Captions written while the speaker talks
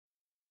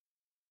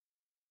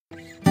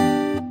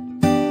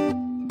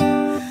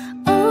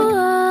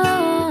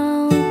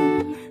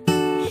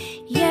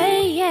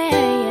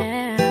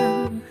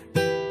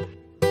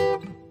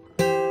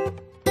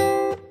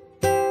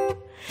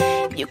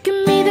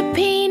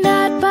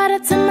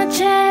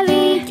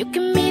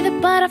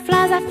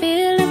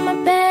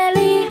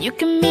You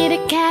can be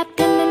the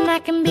captain and I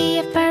can be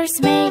your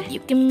first mate. You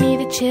can be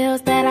the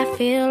chills that I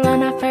feel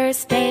on our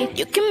first date.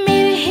 You can be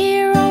the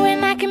hero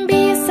and I can be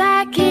your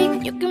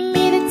sidekick. You can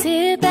be the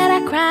tear that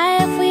I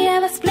cry if we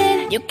ever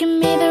split. You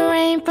can be the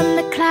rain from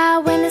the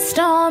cloud when it's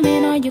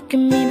storming, or you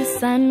can be the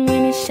sun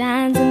when it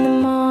shines in the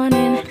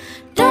morning.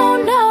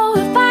 Don't know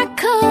if I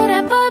could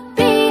ever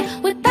be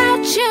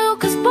without you,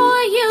 'cause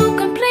boy, you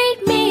complete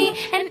me.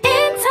 And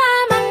in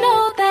time I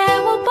know that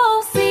we'll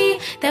both see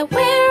that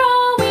we're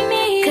all we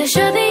need. 'Cause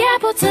you're the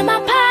apple to my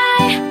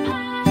pie,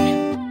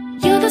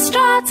 you're the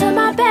straw to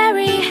my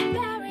berry,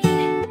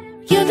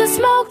 you're the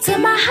smoke to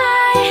my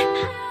high,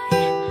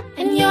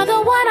 and you're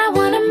the one I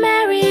wanna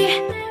marry.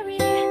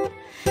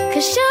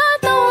 'Cause you're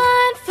the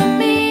one for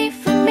me,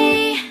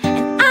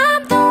 and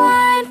I'm the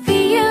one for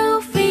you,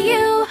 for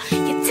you.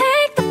 You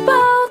take the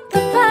both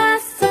of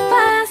us,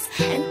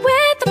 and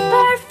we're the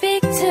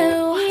perfect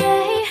two.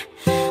 Yeah,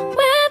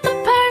 we're the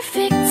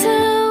perfect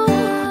two.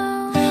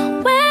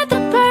 We're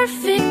the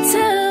perfect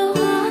two.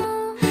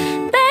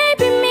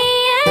 Baby, me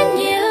and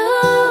you,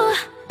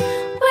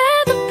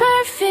 we're the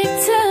perfect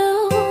two.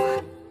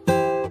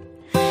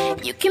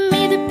 You can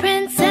be the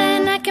prince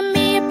and I can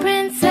be a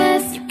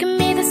princess. You can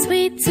be the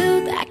sweet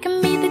tooth, I can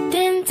be the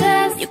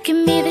dentist. You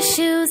can be the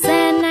shoes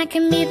and I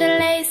can be the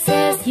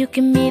laces. You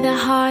can be the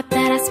heart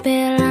that I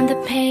spill on the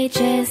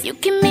pages. You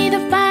can be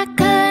the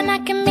vodka and I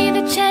can be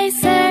the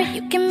chaser.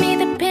 You can be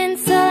the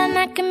pencil and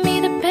I can be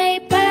the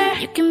paper.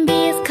 You can be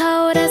as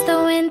cold as the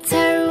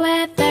winter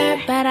weather,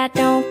 but I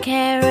don't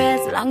care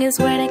as long as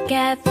we're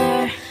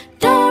together.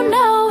 Don't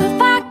know if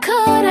I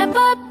could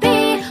ever be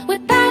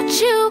without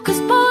you,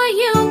 'cause boy,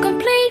 you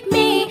complete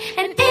me.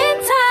 And in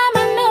time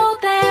I know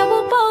that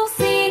we'll both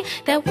see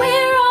that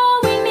we're all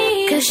we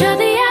need. 'Cause you're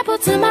the apple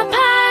to my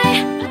pie,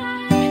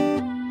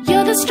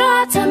 you're the straw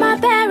to my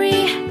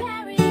berry,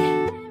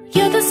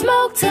 you're the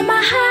smoke to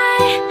my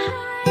high,